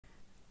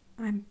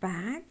I'm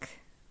back.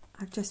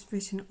 I've just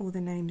written all the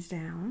names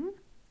down.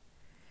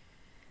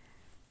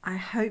 I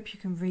hope you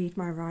can read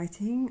my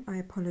writing. I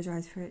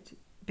apologise for it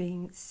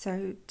being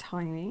so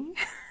tiny.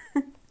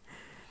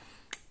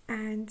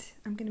 And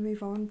I'm going to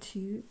move on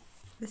to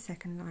the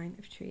second line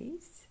of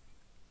trees.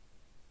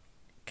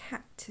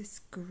 Cactus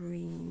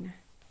green.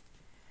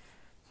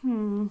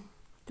 Do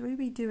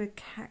we do a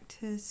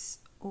cactus,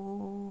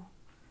 or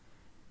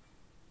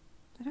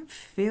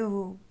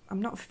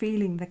I'm not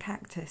feeling the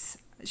cactus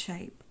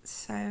shape,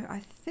 so I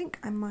think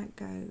I might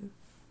go,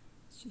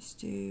 let's just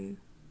do,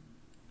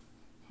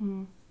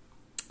 I'm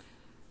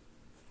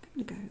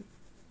gonna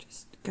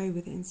just go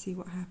with it and see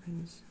what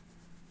happens.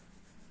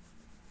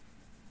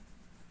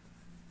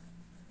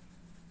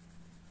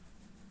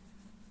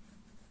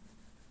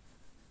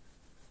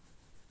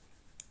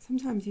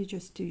 Sometimes you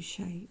just do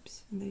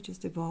shapes and they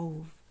just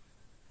evolve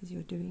as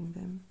you're doing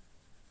them.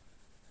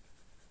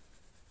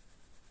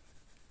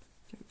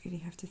 You don't really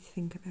have to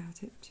think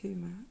about it too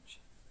much.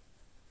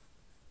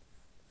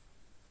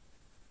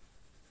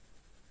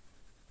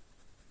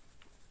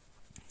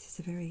 This is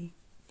a very,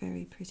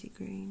 very pretty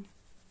green.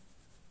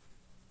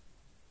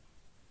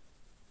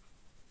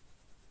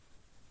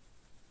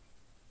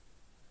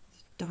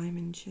 It's a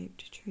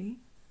diamond-shaped tree.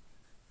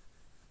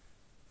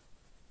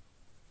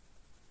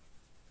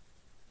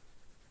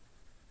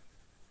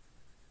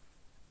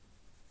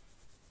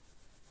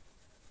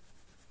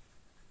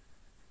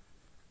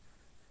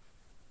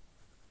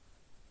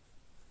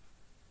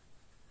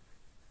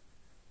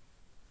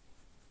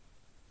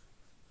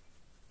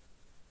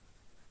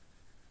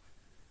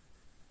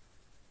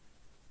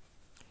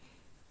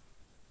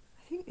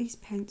 I think these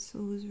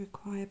pencils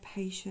require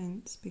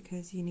patience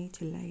because you need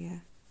to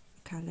layer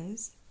the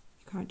colours.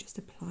 You can't just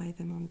apply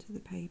them onto the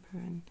paper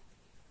and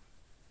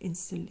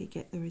instantly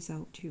get the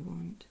result you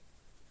want.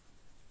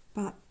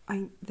 But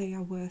they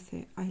are worth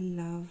it. I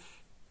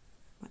love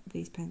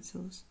these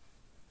pencils.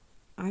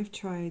 I've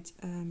tried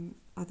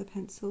other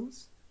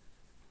pencils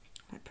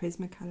like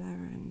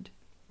Prismacolor, and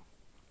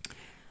I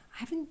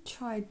haven't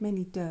tried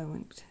many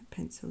Derwent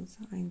pencils.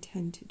 I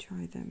intend to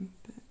try them,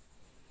 but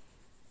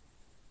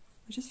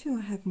I just feel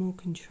I have more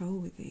control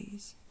with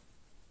these.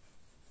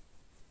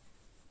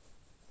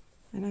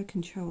 I know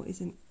control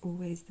isn't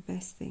always the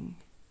best thing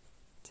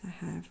to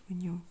have when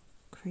you're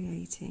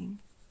creating,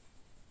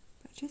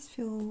 but I just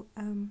feel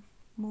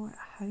more at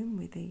home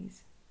with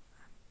these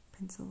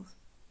pencils,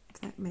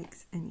 if that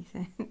makes any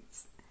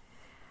sense.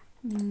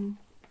 So I'm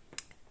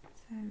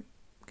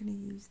going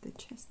to use the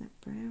chestnut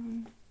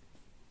brown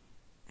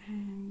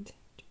and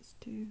just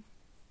do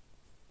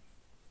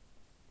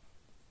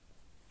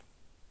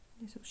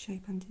little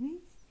shape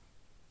underneath.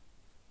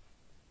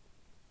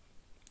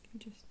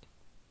 Just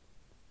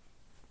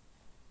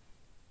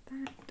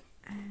that,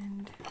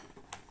 and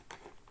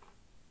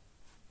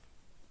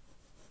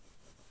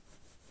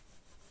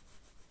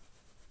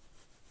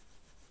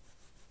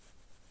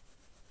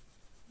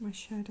my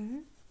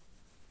shadow.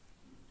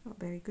 Not a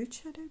very good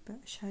shadow, but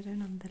a shadow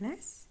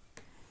nonetheless.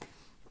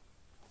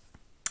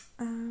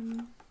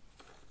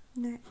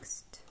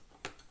 Next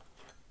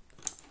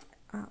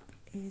up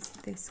is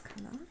this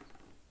colour,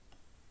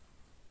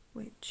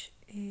 which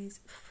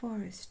is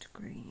forest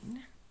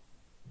green.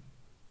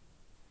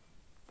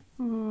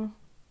 I'm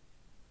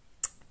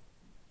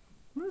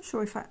not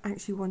sure if I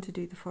actually want to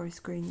do the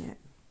forest green yet,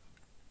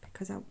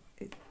 because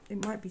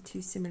it might be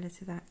too similar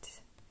to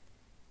that.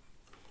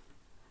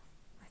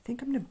 I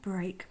think I'm going to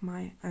break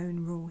my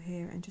own rule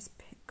here and just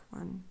pick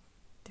one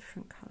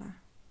different colour.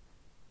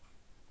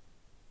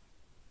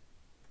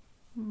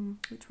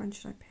 Which one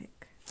should I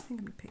pick? I think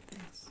I'm going to pick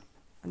this.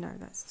 Oh no,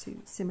 that's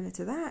too similar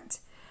to that.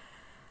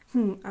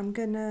 I'm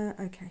gonna,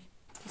 okay,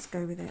 just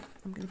go with it.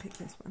 I'm gonna pick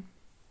this one.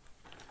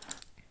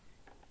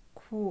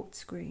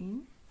 Quartz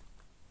green.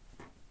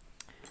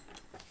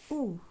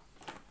 Oh,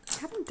 I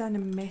haven't done a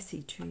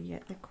messy tree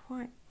yet. They're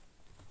quite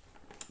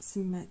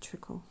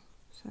symmetrical.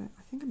 So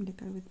I think I'm gonna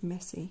go with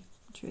messy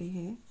tree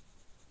here.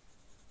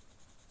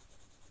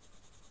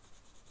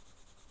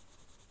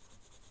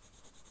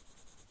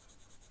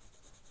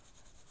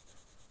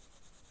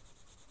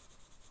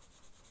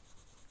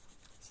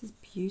 This is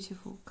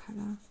beautiful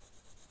colour.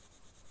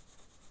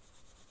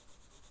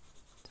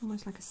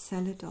 Almost like a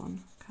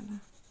celadon colour.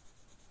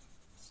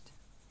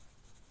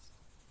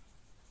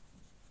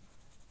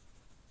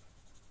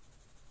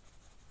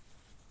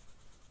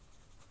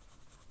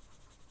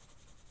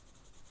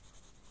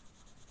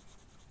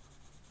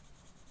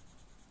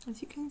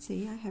 As you can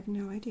see, I have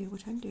no idea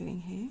what I'm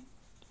doing here.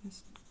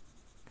 Just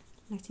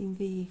letting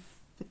the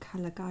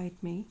colour guide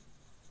me.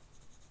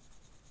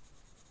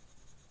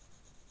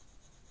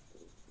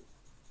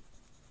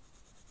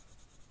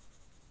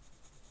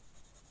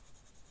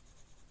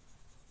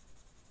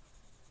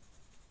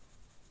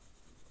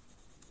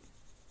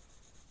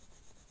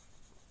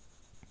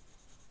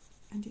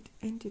 And it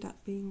ended up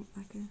being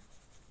like a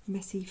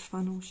messy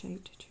funnel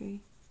shaped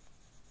tree.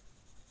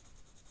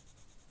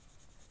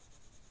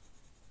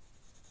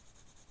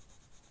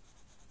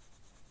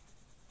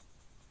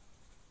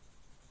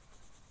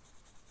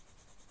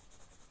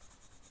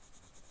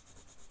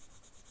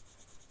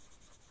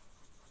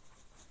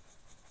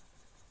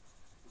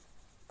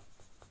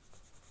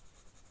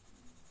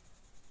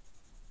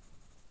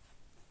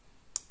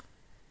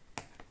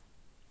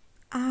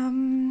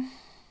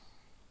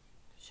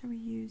 Shall we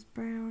use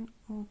brown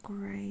or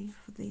grey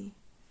for the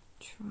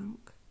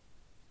trunk?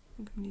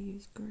 I'm going to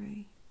use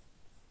grey.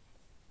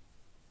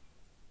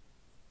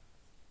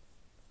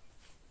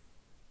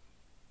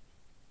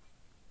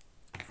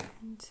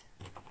 And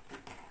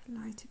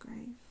lighter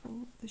grey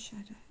for the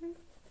shadow.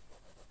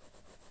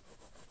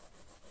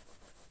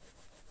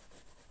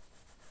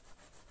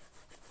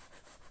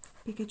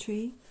 Bigger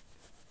tree,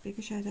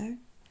 bigger shadow.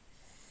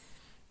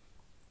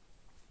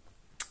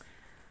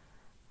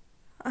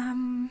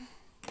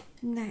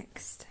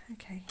 Next,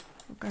 okay,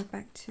 we'll go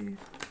back to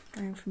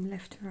going from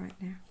left to right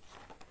now.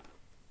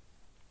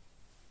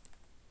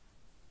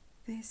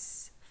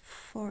 This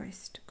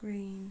forest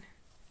green.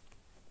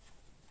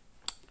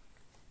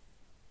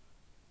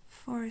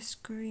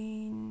 Forest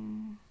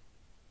green,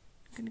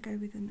 I'm going to go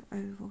with an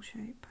oval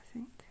shape, I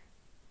think.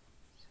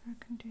 So I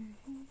can do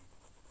here.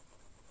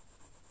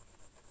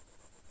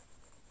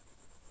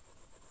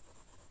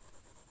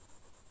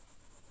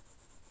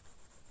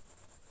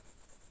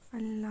 I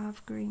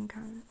love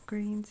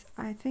greens.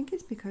 I think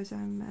it's because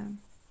I'm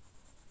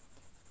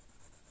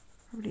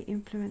probably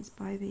influenced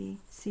by the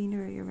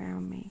scenery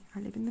around me.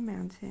 I live in the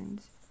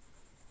mountains,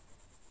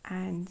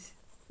 and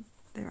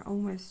there are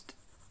almost,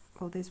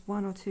 well, there's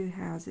one or two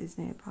houses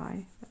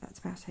nearby, but that's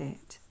about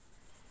it.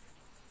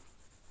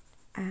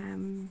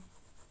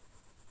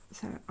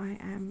 So I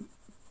am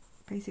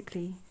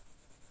basically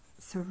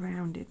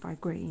surrounded by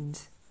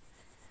greens.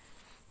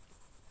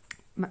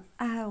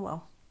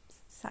 Well,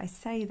 so I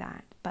say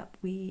that, but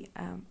we,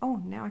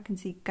 oh, now I can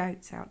see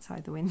goats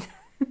outside the window.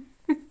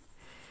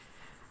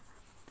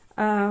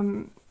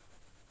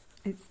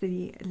 It's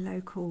the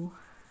local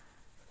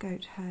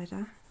goat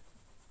herder.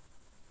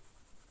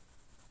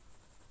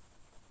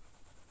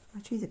 My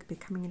trees are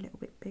becoming a little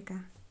bit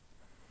bigger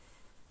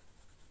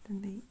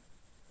than they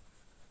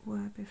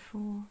were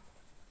before.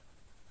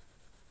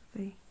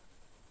 They're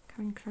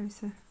coming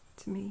closer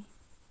to me.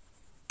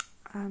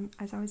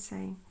 As I was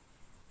saying,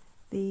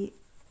 the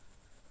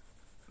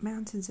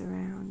mountains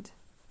around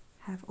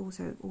have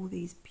also all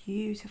these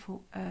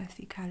beautiful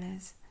earthy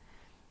colours.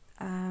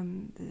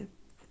 The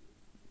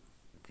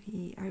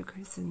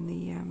ochres and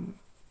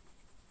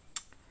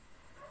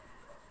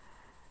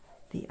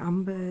the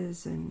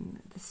umbers and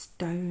the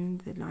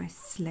stone, the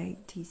nice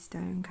slatey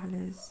stone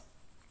colours.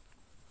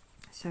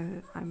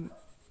 So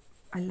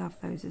I love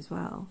those as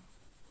well.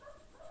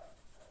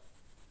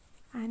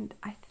 And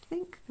I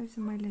think those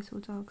are my little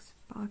dogs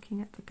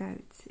barking at the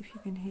goats, if you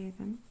can hear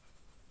them.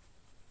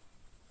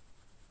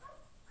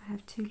 I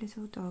have two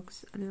little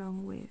dogs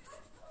along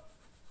with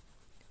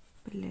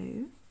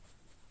Blue.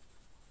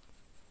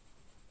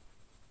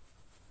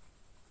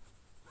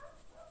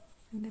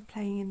 And they're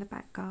playing in the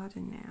back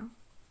garden now.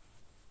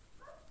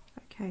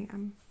 Okay,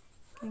 I'm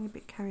getting a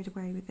bit carried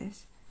away with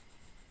this.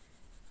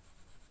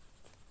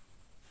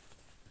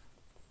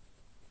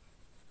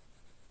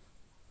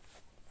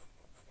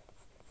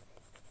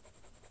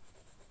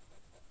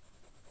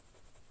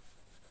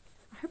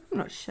 I hope I'm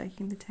not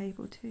shaking the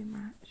table too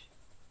much.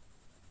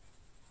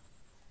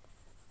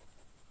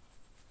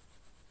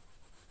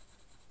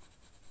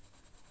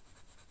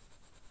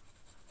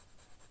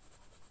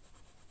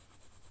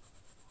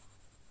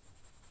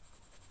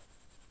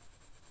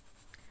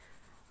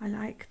 I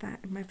like that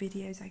in my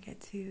videos I get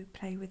to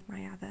play with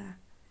my other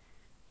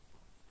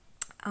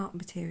art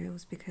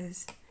materials,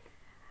 because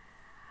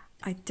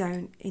I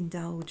don't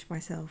indulge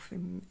myself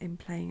in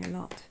playing a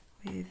lot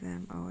with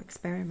or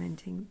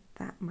experimenting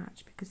that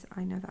much, because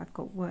I know that I've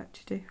got work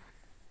to do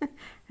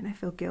and I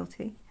feel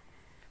guilty.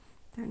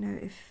 Don't know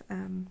if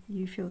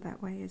you feel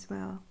that way as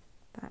well,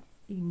 that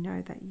you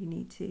know that you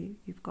need to,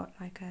 you've got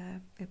like a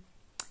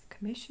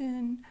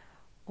commission,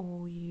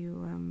 or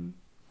you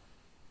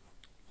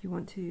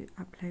want to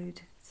upload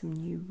some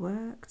new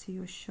work to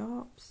your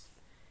shops,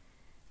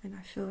 and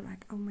I feel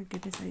like, oh my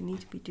goodness, I need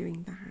to be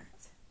doing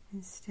that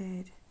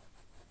instead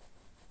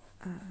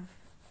of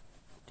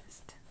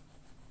just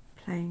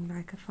playing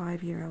like a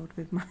 5-year-old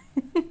with my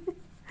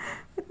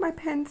with my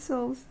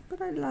pencils.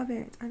 But I love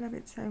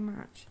it so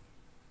much,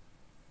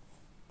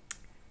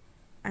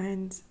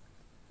 and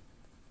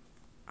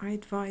I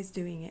advise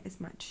doing it as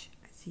much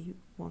as you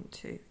want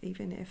to,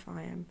 even if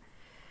I am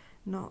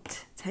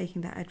not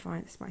taking that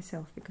advice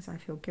myself, because I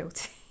feel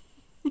guilty.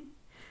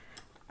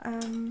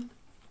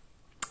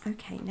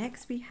 Okay,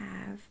 next we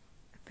have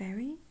a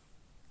very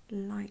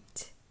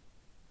light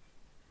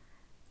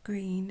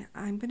green.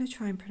 I'm going to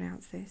try and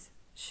pronounce this.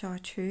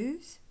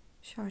 Chartreuse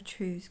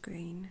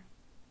green.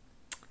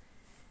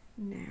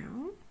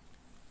 Now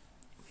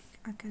we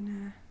are going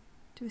to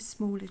do a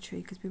smaller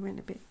tree, because we went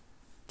a bit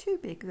too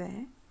big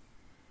there.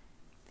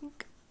 I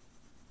think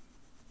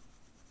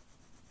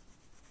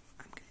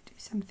I'm going to do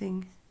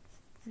something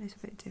a little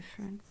bit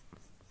different.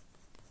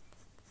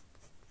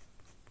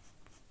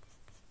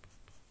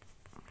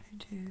 I'm going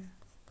to do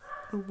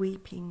a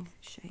weeping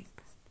shape.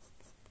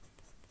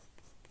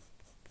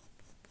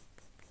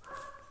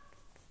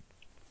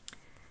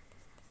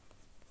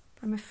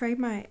 I'm afraid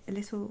my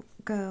little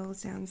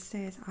girls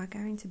downstairs are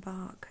going to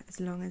bark as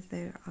long as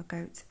there are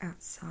goats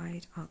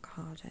outside our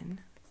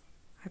garden.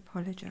 I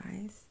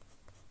apologise.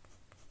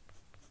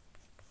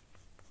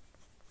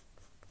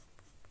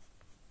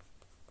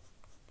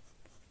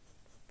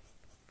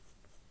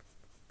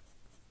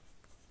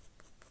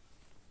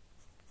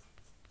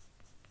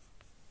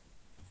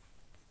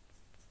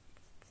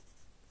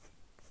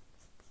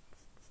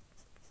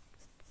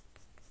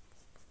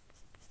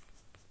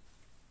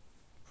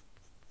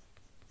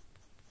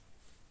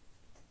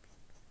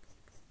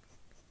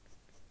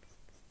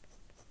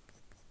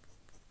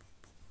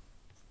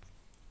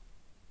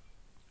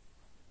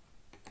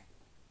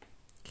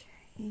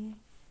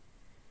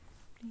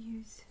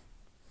 Use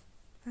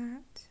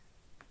that.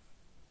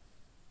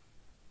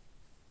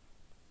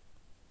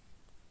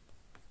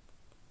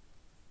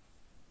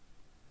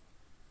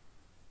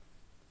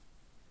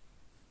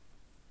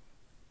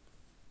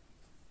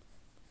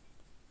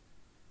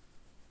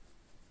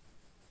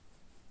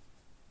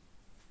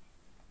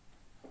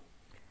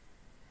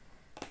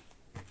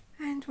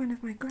 And one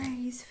of my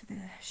greys for the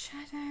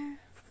shadow.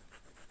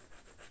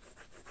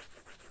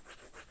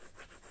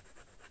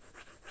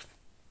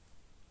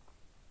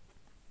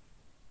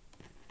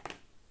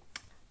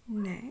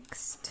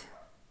 Next,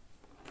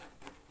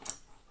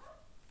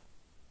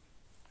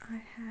 I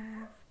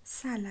have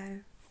Sallow.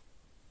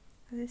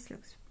 Oh, this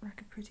looks like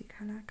a pretty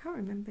colour. I can't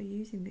remember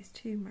using this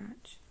too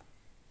much,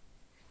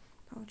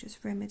 but I'll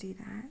just remedy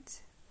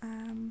that.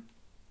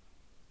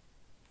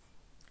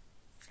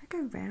 Should I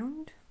go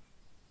round?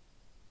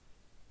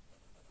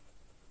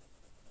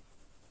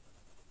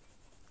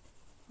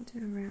 I'll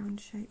do a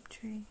round shaped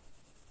tree.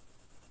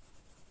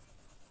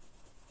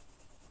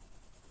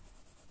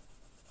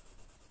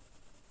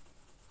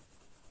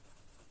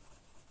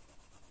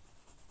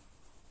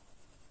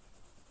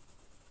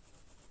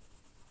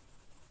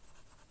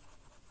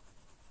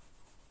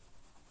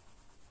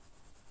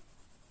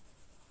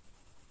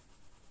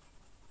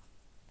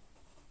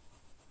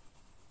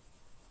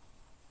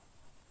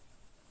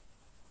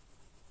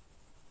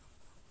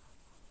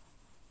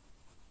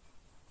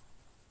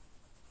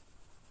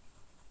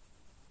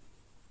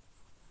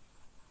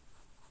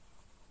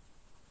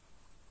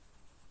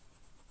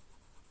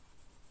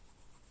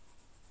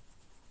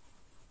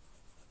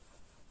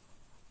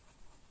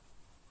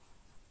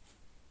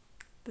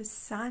 The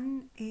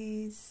sun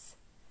is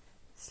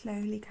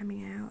slowly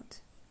coming out.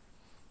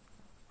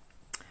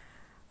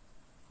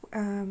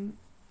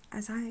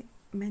 As I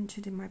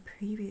mentioned in my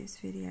previous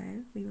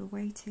video, we were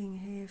waiting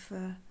here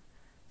for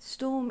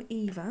Storm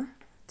Eva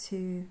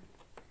to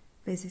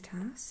visit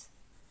us,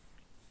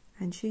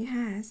 and she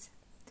has.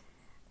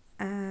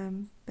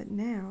 But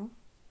now,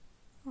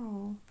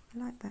 oh, I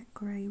like that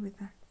grey with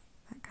that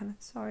colour.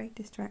 Sorry,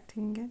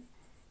 distracting again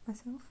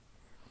myself.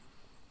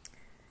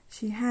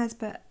 She has,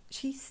 but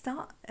she's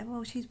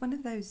one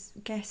of those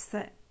guests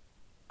that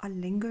are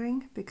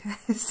lingering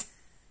because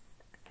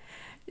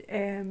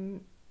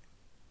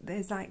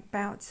there's like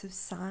bouts of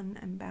sun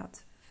and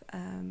bouts of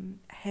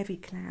heavy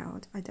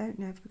cloud. I don't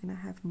know if we're going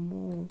to have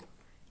more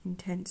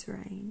intense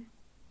rain.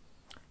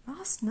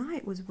 Last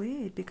night was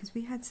weird because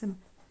we had some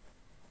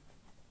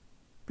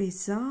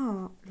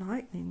bizarre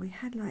lightning. We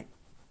had like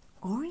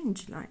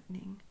orange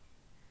lightning.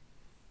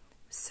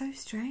 It was so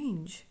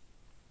strange.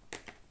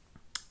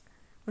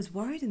 I was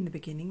worried in the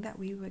beginning that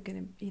we were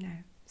going to,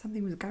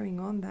 something was going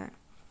on that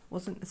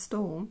wasn't a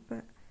storm,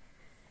 but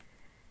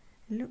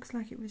it looks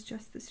like it was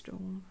just the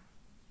storm.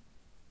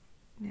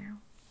 Now,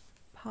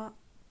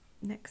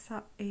 next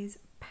up is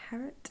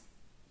Parrot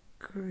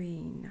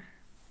Green.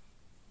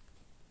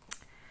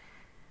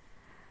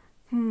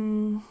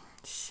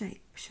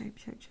 Shape.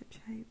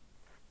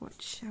 What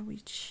shall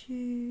we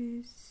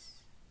choose?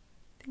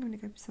 I think I'm going to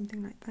go for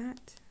something like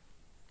that.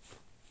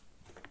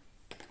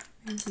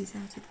 Move these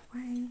out of the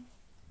way.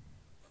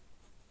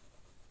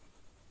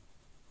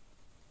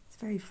 It's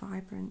very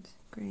vibrant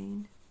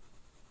green.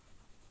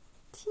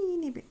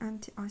 Teeny bit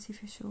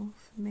artificial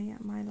for me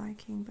at my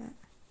liking, but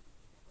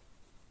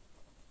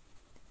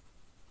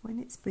when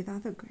it's with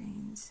other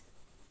greens,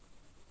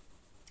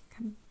 it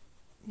can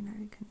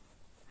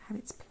have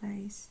its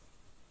place.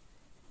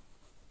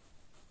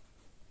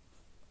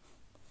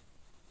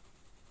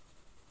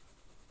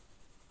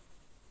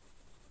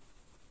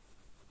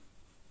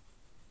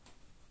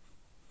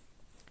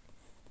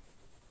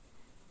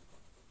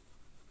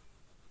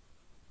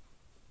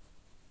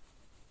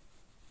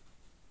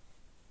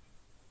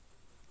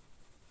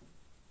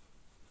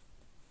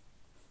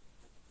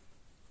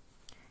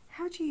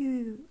 How do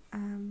you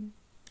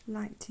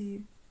like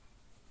to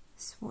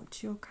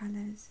swatch your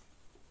colours?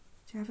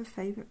 Do you have a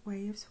favourite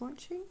way of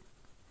swatching?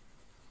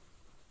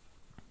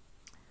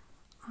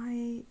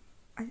 I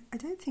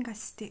don't think I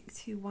stick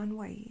to one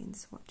way in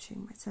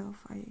swatching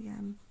myself. I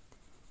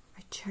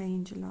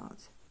change a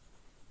lot.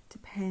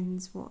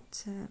 Depends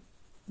what the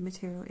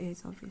material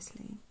is,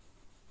 obviously.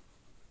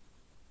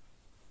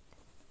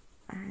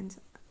 And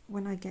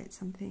when I get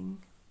something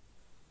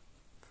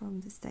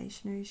from the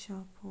stationery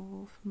shop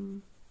or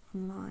from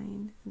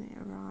online and it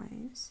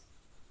arrives,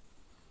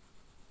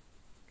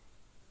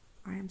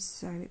 I am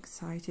so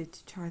excited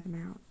to try them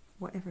out,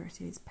 whatever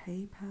it is: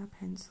 paper,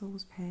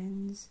 pencils,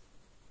 pens,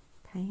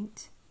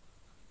 paint,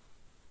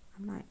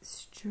 I'm like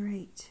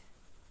straight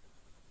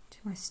to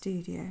my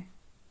studio.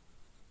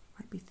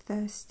 Might be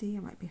thirsty, I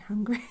might be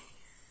hungry,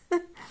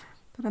 but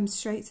I'm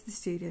straight to the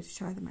studio to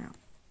try them out.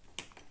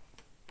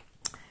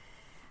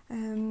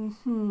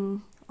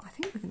 I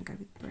think we're going to go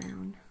with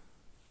brown.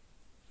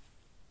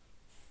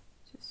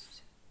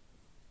 Just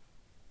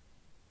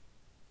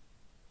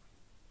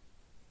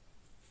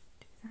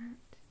do that.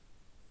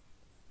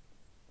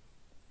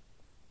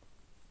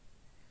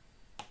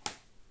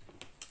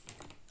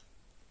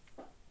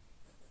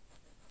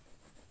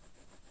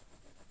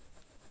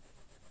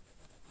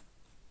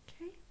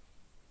 Okay.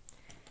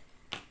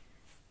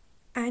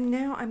 And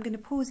now I'm going to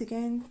pause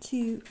again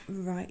to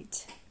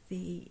write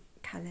the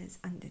colours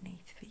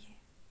underneath for you.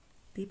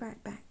 Be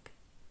right back.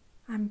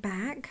 I'm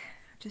back.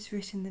 I've just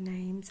written the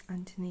names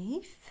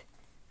underneath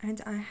and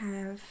I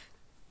have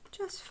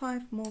just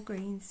 5 more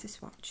greens to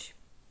swatch.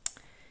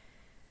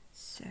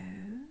 So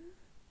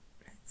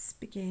let's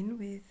begin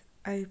with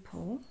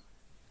opal.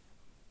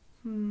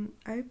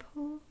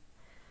 Opal.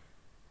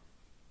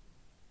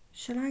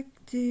 Shall I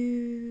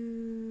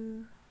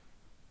do...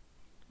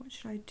 what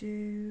should I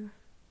do?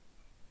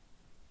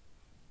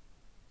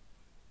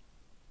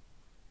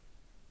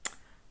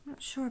 I'm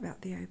not sure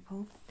about the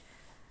opal.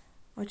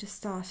 I'll just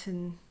start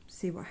and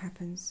see what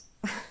happens.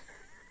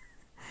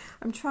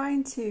 I'm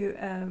trying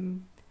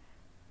to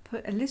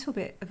put a little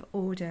bit of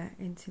order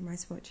into my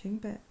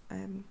swatching, but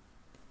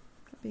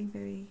not being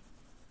very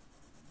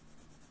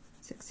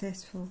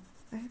successful.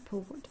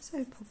 Opal, what does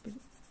opal be?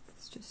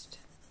 It's just,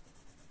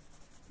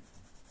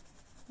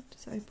 what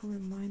does opal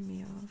remind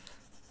me of?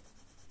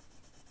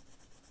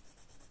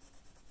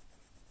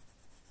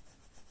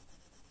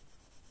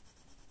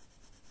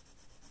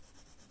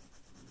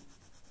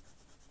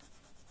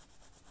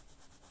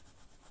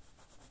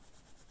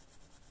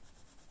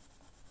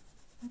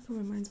 Opal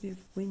reminds me of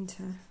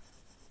winter,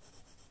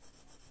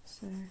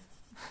 so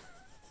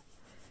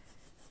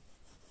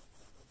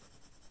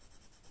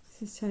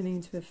this is turning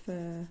into a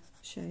fur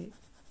shape.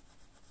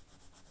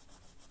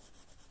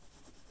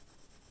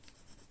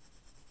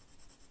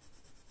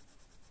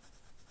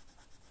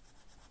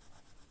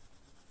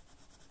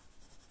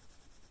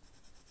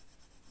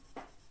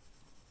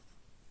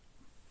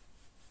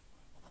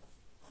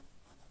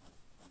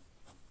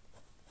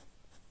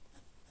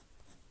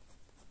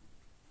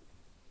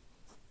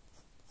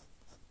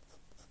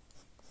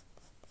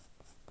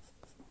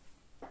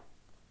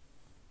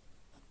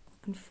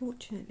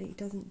 Unfortunately, it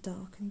doesn't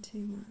darken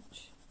too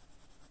much,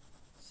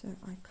 so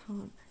I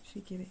can't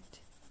actually give it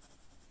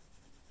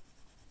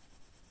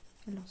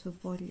a lot of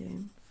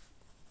volume,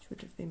 which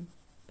would have been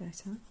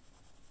better.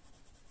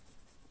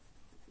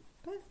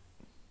 But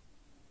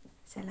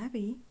c'est la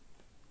vie.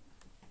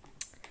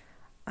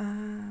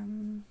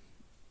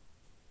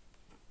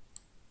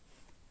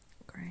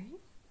 Grey.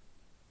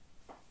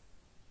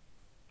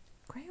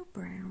 Grey or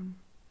brown?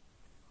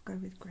 I'll go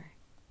with grey.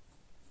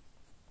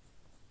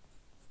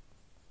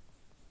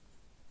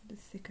 The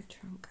thicker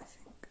trunk, I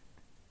think.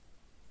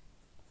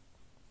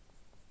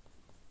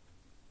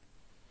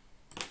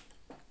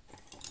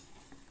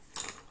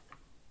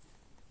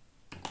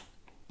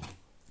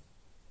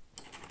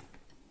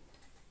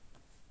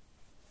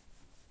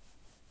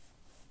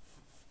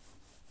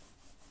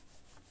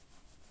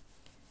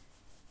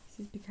 This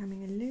is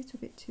becoming a little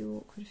bit too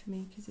awkward for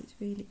me because it's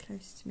really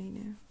close to me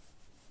now.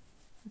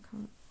 I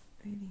can't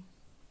really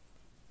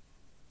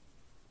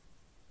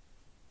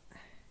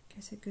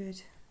get a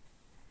good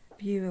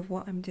view of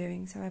what I'm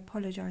doing, so I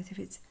apologise if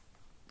it's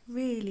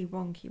really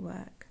wonky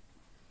work,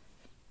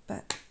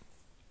 but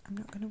I'm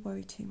not going to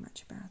worry too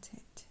much about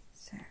it.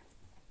 So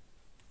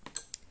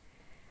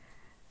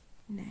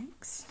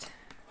next,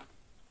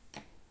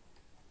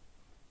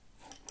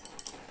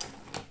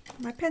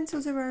 my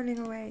pencils are rolling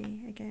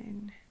away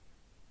again.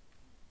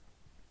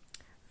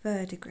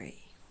 Verdigris.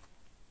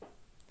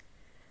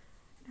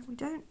 Now we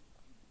don't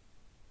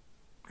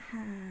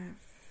have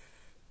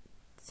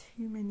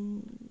too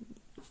many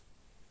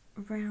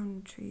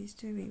round trees,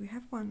 do we? We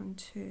have 1 and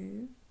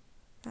 2.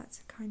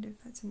 That's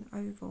an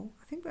oval.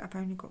 I think I've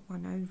only got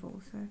 1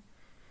 oval, so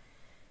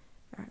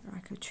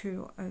like a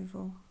true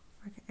oval,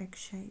 like an egg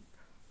shape.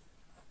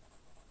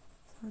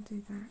 So I'll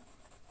do that.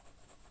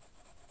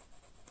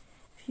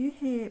 If you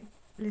hear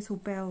little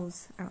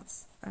bells out,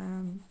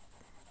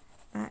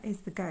 that is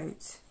the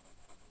goat.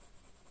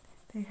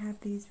 They have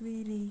these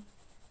really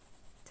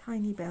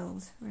tiny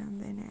bells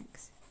around their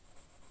necks,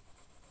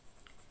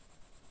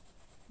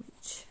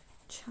 which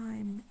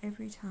chime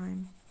every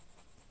time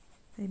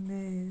they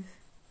move,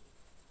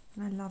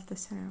 and I love the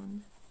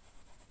sound.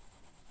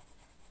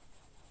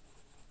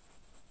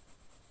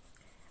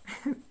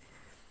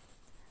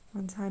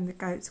 One time the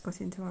goats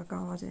got into our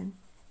garden.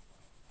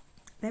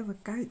 There were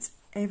goats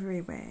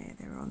everywhere.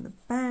 They were on the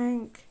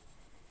bank,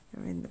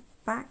 they were in the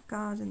back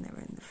garden, they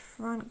were in the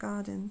front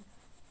garden.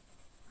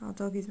 Our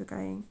doggies were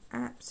going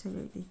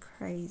absolutely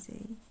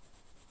crazy.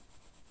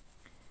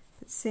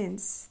 But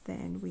since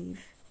then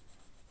we've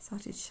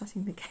started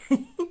shutting the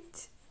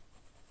gate.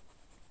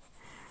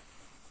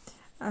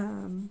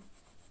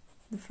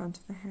 the front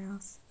of the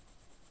house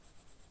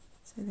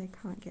so they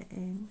can't get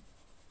in.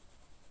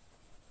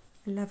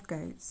 I love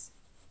goats.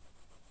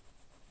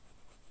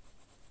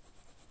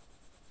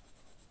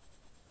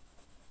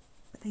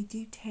 But they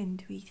do tend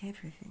to eat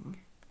everything.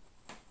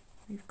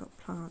 We've got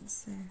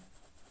plants there.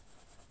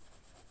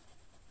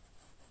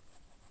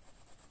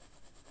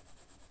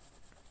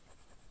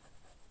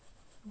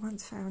 I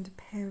once found a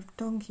pair of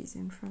donkeys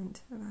in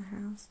front of our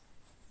house.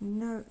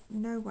 No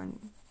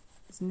one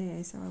was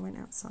near, so I went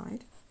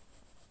outside.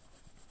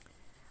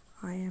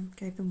 I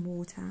gave them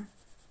water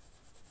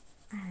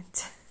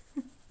and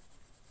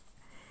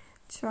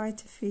tried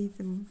to feed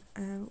them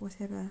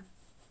whatever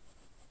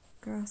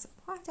grass.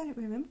 Well, I don't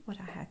remember what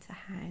I had to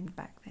hand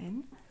back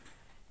then.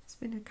 It's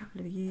been a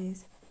couple of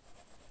years,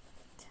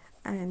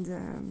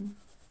 and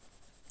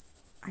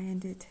I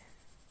ended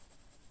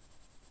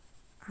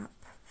up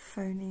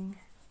phoning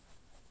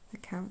the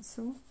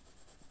council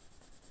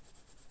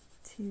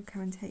to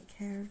come and take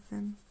care of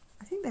them.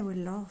 I think they were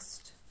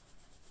lost.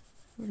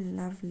 They were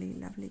lovely,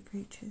 lovely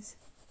creatures.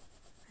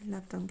 I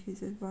love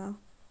donkeys as well.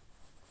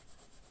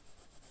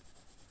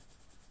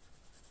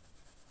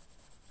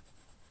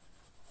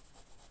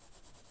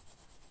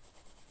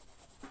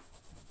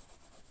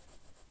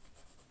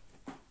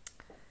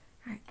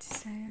 Right,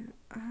 so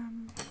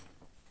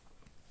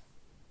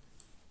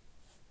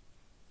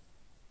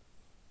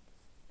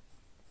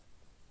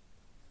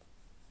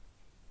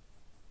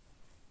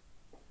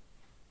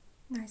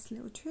nice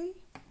little tree.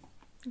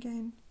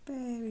 Again,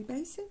 very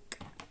basic.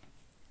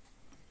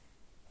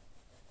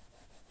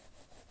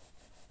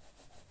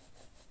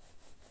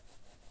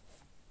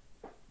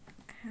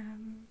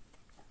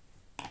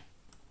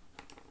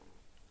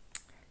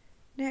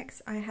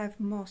 Next I have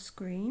moss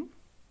green.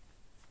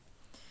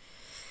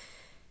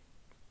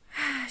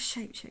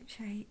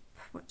 Shape.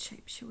 What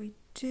shape shall we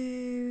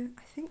do?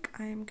 I think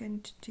I am going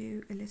to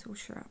do a little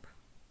shrub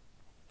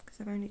because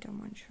I've only done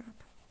one shrub.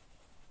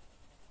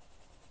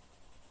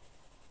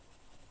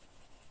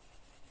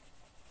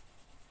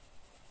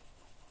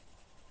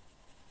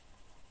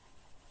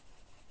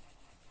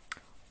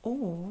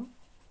 Or,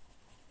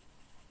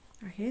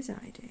 here's an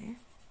idea.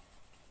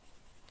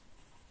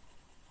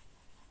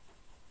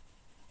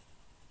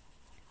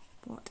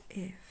 What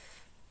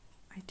if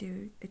I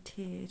do a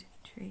tiered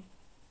tree?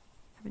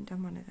 I haven't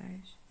done one of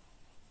those.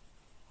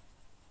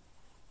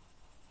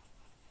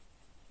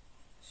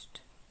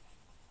 Just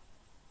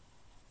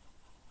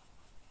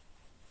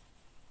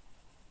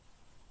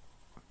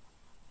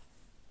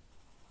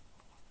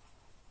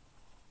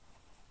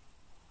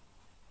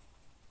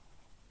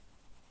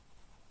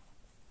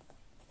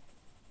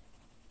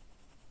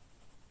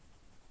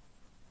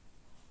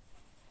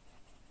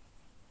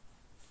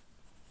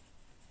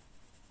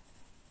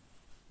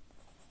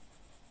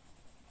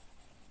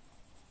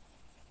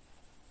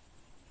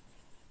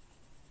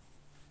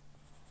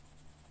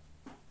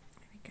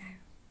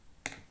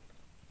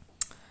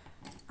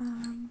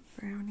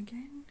brown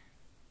again.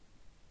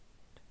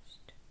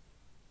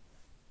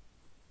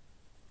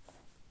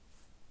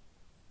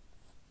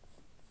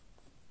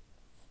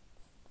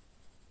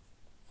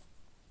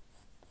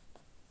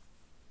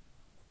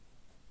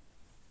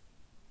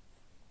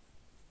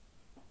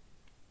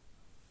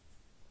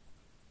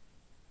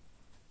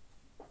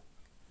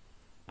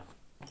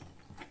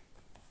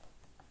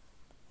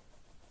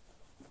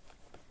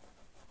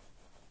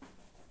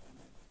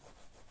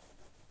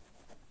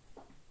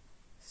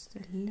 Just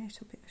a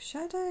little bit of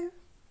shadow,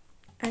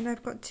 and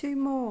I've got two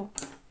more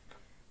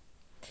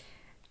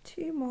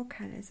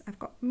colours. I've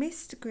got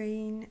mist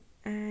green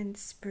and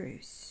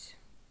spruce.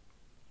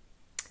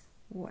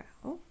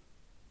 Well,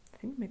 I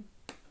think maybe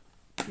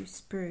do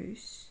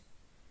spruce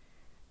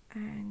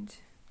and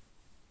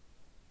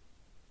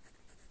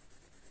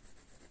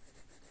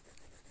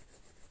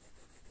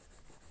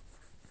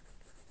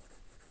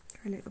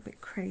go a little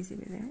bit crazy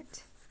with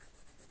it.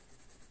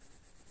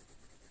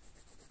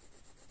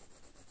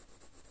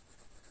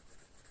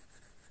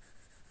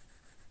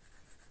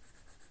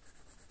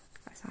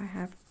 I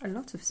have a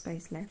lot of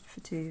space left for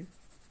two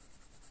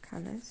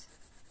colours.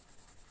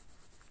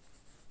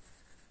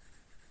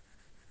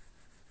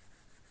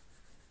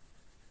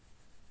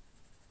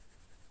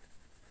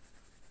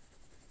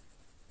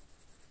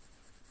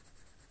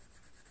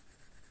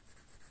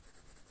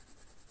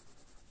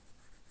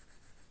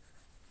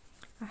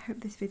 I hope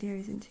this video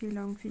isn't too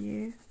long for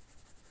you.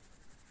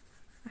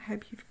 I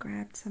hope you've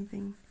grabbed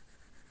something,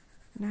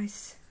 a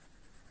nice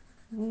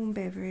warm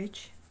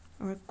beverage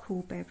or a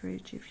cool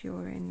beverage if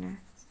you're in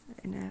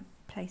a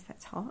place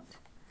that's hot.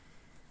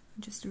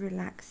 Just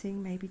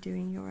relaxing, maybe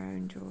doing your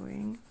own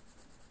drawing,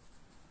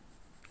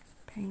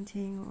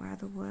 painting or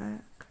other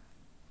work,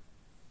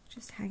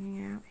 just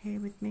hanging out here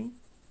with me.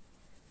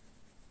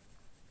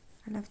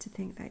 I love to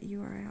think that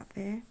you are out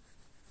there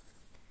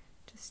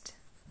just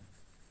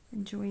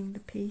enjoying the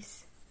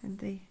peace and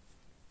the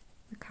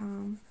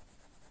calm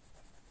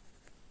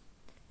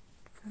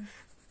of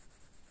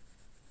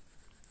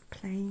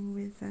playing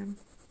with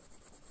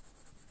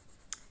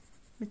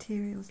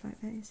materials like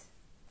this.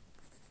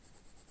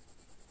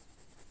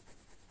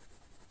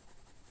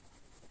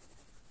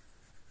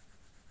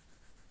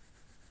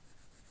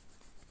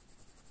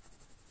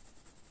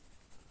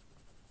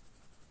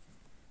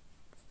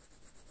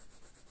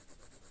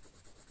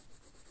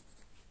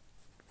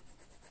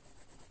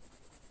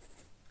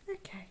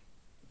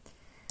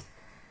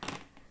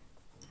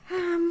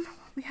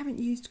 haven't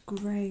used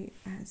grey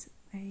as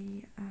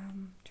a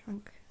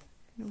trunk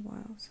in a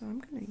while, so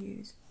I'm going to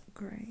use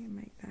grey and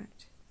make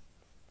that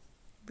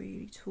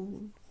really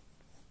tall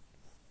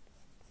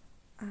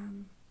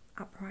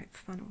upright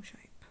funnel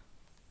shape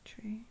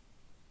tree.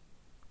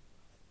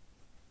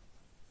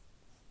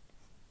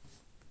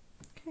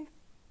 Okay.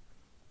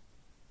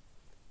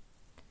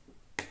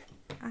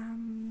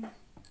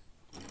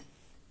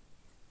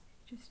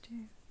 Just do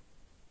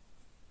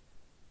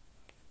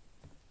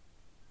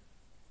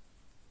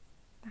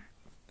that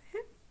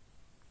there.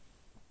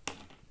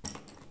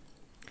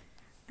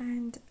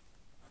 And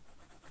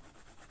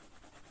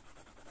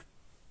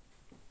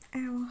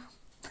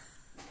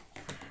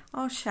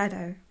our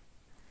shadow,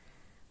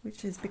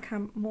 which has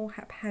become more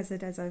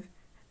haphazard as I've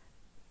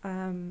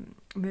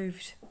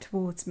moved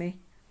towards me.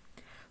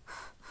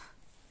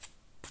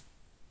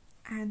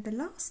 And the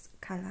last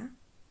colour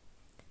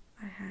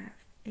I have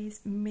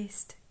is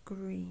mist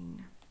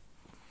green.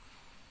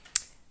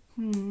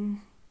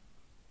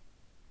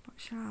 What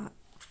shall our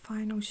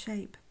final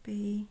shape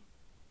be?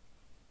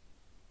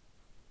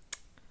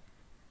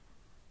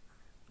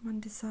 I'm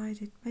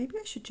undecided. Maybe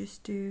I should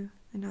just do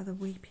another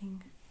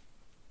weeping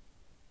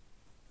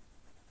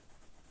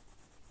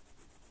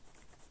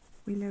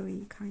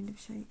willowy kind of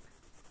shape.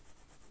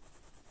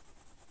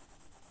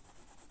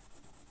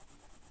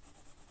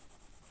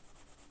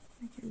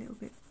 Make it a little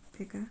bit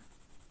bigger.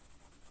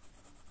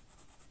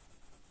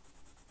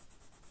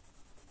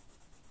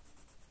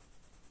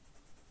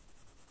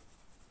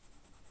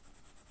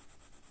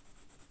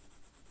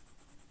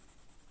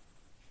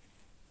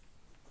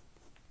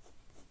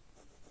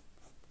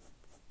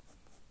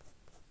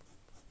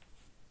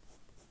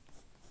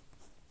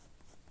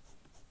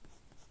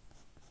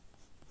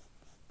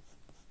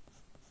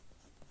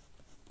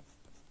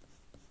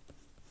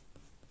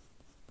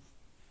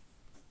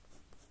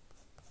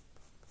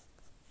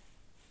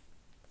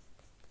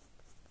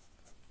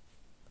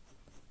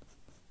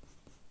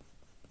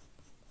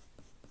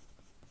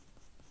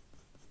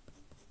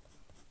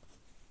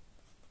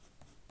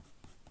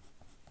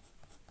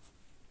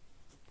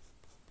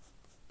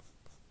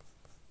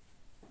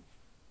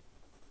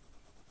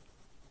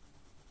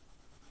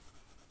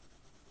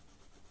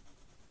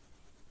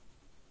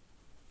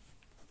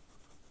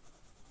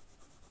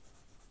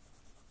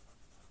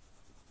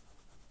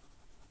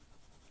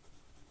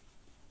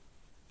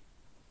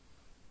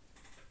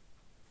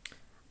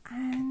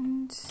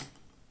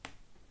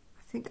 I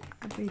think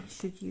I really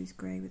should use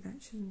grey with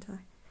that, shouldn't I?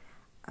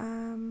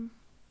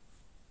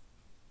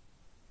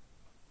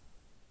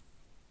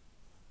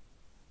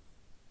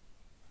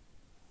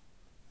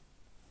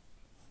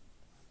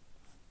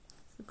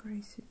 The grey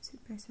suits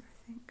it better, I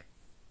think.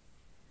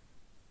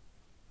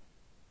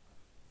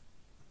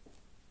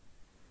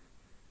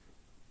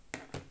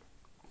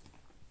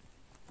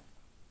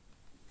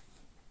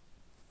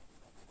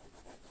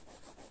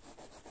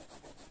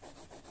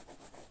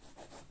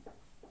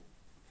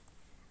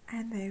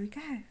 And there we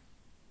go.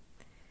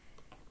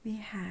 We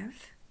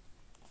have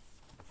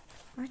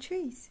our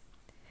trees.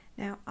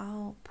 Now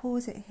I'll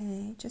pause it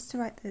here just to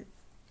write the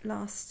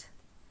last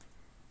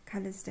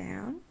colours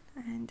down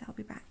and I'll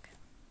be back.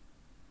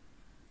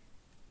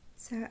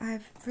 So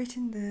I've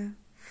written the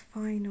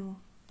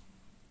final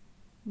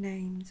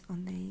names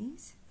on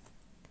these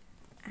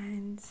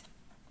and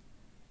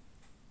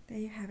there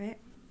you have it.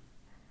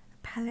 A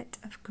palette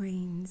of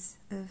greens,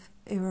 of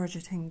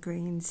Irojiten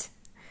Greens.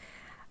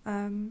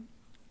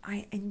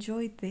 I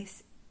enjoyed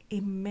this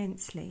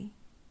immensely.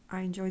 I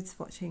enjoyed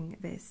swatching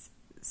this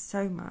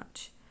so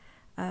much.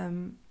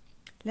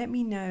 Let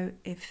me know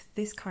if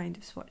this kind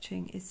of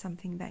swatching is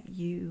something that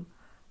you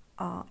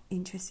are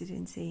interested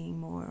in seeing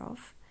more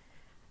of.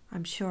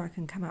 I'm sure I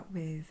can come up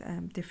with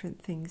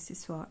different things to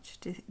swatch,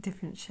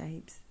 different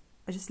shapes.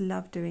 I just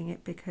love doing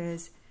it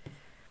because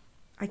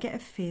I get a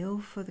feel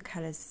for the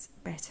colours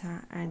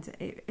better, and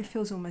it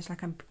feels almost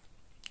like I'm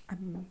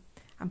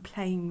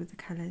playing with the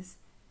colours,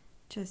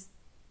 just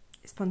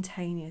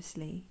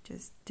spontaneously,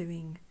 just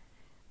doing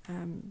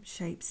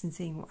shapes and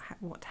seeing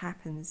what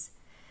happens.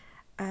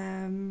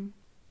 Thank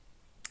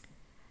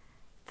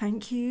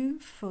you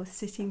for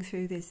sitting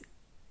through this.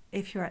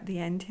 If you're at the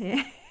end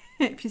here,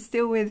 if you're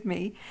still with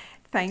me,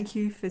 thank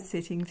you for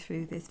sitting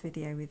through this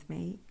video with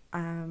me.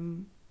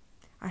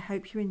 I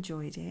hope you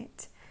enjoyed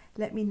it.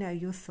 Let me know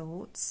your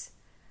thoughts.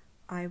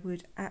 I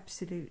would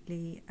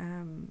absolutely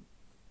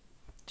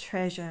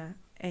treasure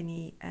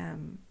any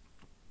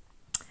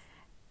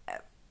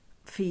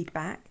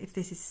feedback if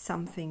this is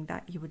something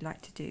that you would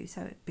like to do,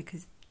 so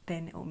because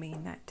then it will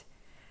mean that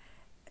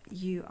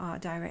you are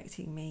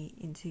directing me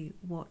into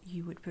what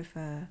you would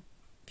prefer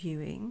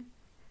viewing.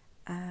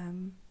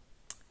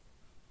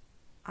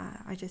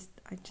 I just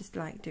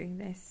like doing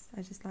this.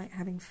 I just like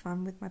having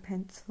fun with my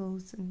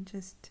pencils and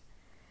just,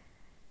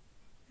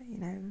 you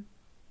know,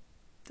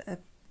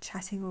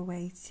 chatting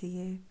away to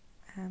you.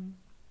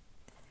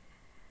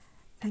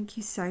 Thank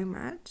you so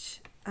much.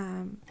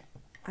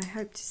 I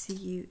hope to see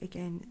you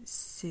again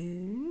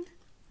soon.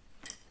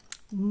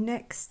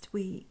 Next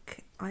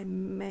week I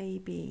may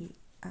be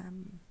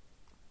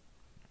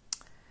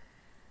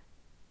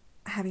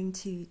having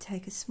to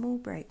take a small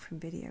break from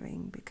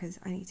videoing because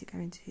I need to go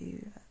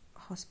into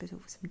hospital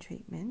for some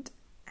treatment,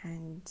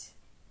 and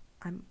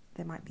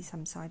there might be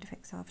some side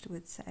effects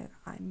afterwards, so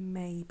I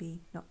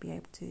maybe not be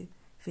able to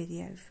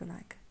video for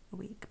like a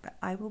week, but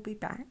I will be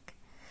back,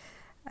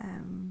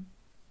 and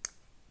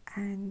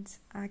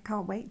I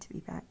can't wait to be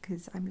back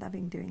because I'm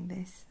loving doing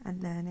this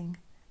and learning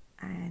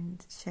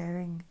and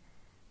sharing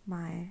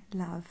my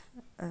love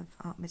of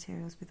art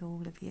materials with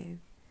all of you.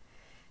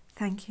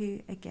 Thank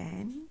you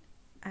again.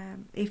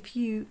 If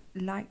you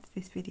liked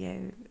this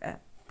video,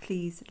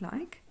 please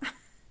like.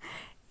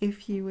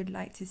 If you would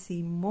like to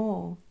see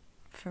more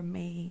from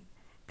me,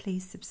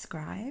 please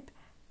subscribe,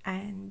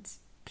 and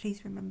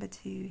please remember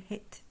to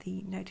hit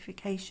the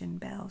notification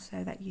bell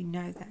so that you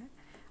know that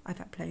I've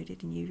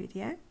uploaded a new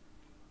video.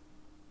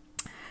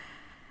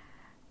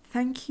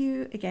 Thank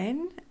you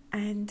again,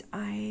 and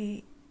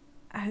I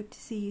hope to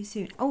see you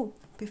soon. Oh,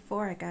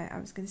 before I go, I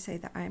was going to say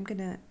that I'm going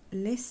to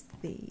list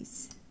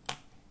these.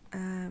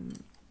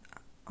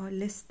 I'll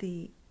list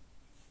the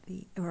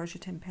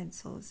Irojiten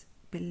pencils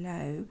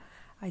below.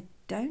 I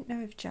don't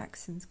know if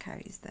Jackson's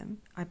carries them.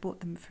 I bought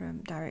them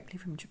directly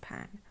from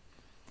Japan,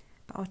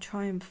 but I'll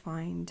try and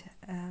find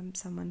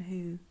someone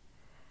who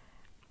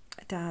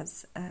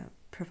does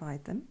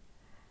provide them.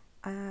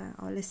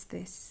 I'll list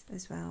this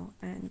as well,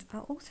 and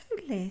I'll also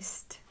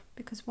list,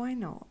 because why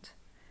not,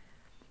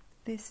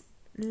 this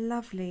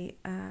lovely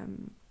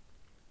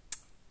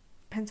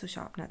pencil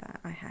sharpener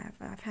that I have.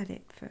 I've had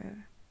it for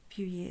a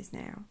few years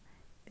now.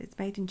 It's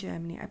made in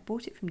Germany. I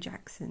bought it from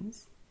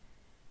Jackson's,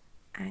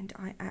 and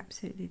I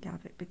absolutely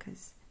love it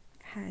because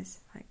it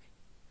has like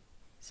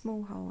a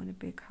small hole and a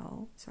big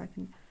hole, so I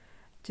can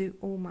do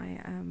all my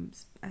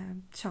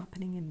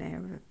sharpening in there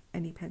of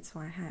any pencil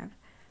I have.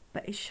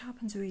 But it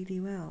sharpens really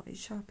well. It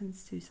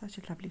sharpens to such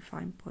a lovely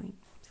fine point,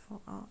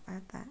 so I'll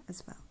add that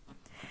as well.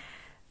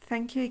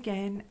 Thank you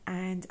again,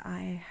 and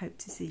I hope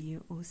to see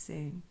you all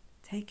soon.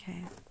 Take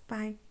care.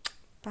 Bye.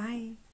 Bye.